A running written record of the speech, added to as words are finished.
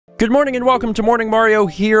Good morning and welcome to Morning Mario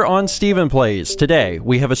here on StephenPlays. Today,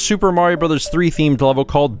 we have a Super Mario Bros. 3 themed level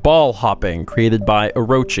called Ball Hopping, created by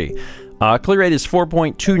Orochi. Clear rate is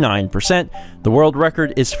 4.29%. The world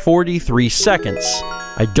record is 43 seconds.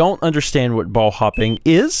 I don't understand what ball hopping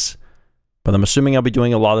is, but I'm assuming I'll be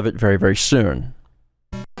doing a lot of it very, very soon.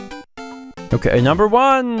 Okay, number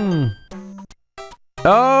one!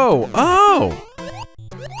 Oh!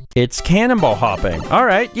 It's cannonball hopping.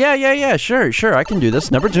 Alright, yeah, sure, I can do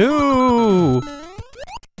this. Number two!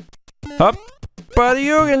 Up, buddy,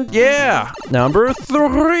 yeah! Number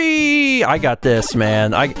three! I got this,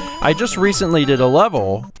 man. I just recently did a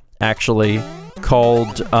level, actually,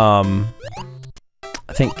 called, I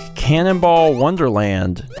think Cannonball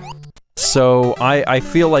Wonderland. So, I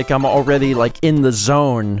feel like I'm already, like, in the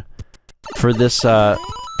zone for this,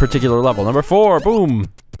 particular level. Number four,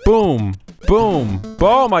 boom! Boom! Boom!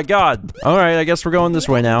 Oh my god! Alright, I guess we're going this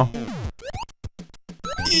way now.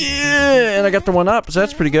 Yeah! And I got the one up, so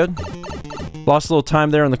that's pretty good. Lost a little time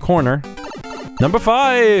there in the corner. Number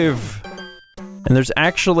five! And there's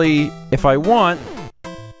actually, if I want,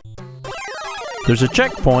 there's a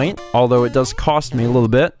checkpoint, although it does cost me a little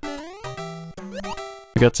bit.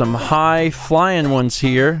 I got some high flying ones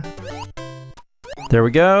here. There we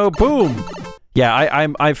go. Boom! Yeah,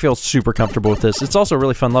 I feel super comfortable with this. It's also a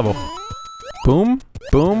really fun level. Boom,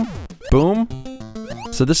 boom, boom.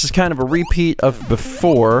 So this is kind of a repeat of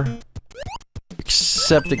before,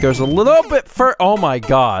 except it goes a little bit further. Oh my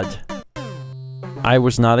god. I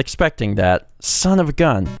was not expecting that. Son of a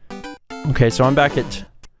gun. Okay, so I'm back at...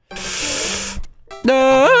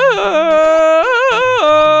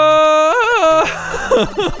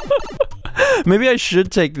 Maybe I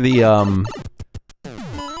should take the,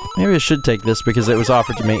 maybe I should take this because it was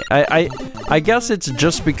offered to me. I guess it's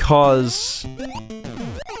just because...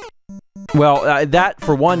 Well, that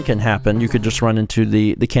for one can happen. You could just run into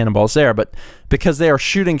the cannonballs there, but because they are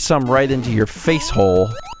shooting some right into your face hole,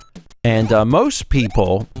 and most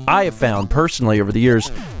people, I have found personally over the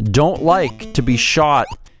years, don't like to be shot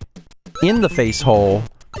in the face hole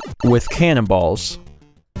with cannonballs.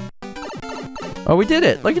 Oh, we did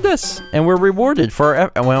it! Look at this! And we're rewarded for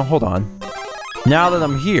our... Well, hold on. Now that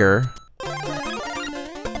I'm here...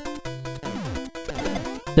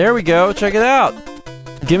 There we go, check it out!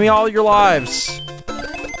 Give me all your lives!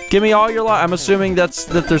 Give me all your lives! I'm assuming that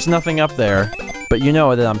there's nothing up there. But you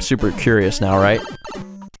know that I'm super curious now, right?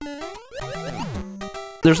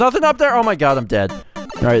 There's nothing up there? Oh my god, I'm dead.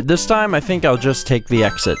 Alright, this time I think I'll just take the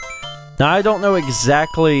exit. Now, I don't know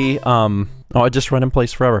exactly, Oh, I just run in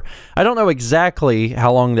place forever. I don't know exactly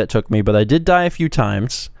how long that took me, but I did die a few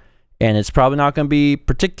times. And it's probably not going to be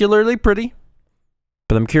particularly pretty.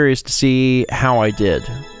 But I'm curious to see how I did.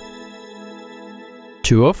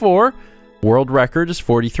 204. World record is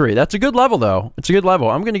 43. That's a good level, though. It's a good level.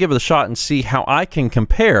 I'm going to give it a shot and see how I can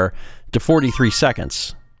compare to 43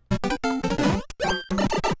 seconds.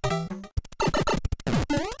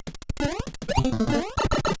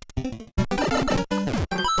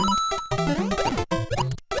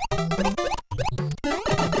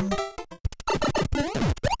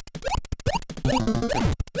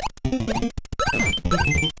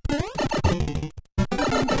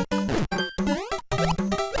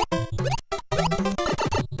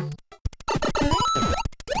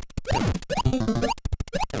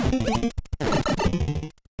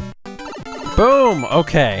 Boom!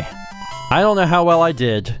 Okay. I don't know how well I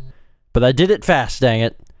did, but I did it fast, dang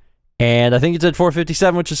it. And I think it did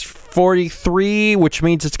 457, which is 43, which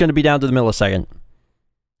means it's going to be down to the millisecond.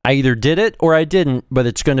 I either did it or I didn't, but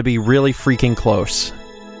it's going to be really freaking close.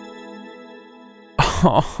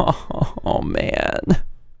 Oh man.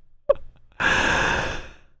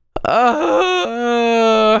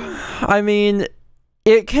 I mean,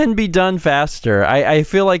 it can be done faster. I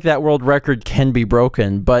feel like that world record can be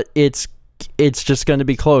broken, but it's just going to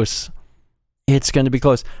be close. It's going to be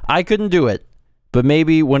close. I couldn't do it, but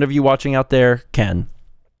maybe one of you watching out there can.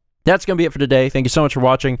 That's going to be it for today. Thank you so much for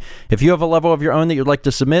watching. If you have a level of your own that you'd like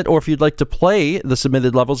to submit, or if you'd like to play the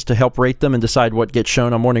submitted levels to help rate them and decide what gets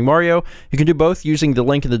shown on Morning Mario, you can do both using the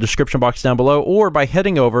link in the description box down below, or by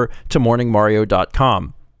heading over to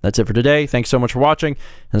morningmario.com. That's it for today. Thanks so much for watching,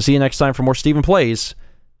 and see you next time for more StephenPlays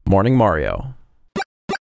Morning Mario.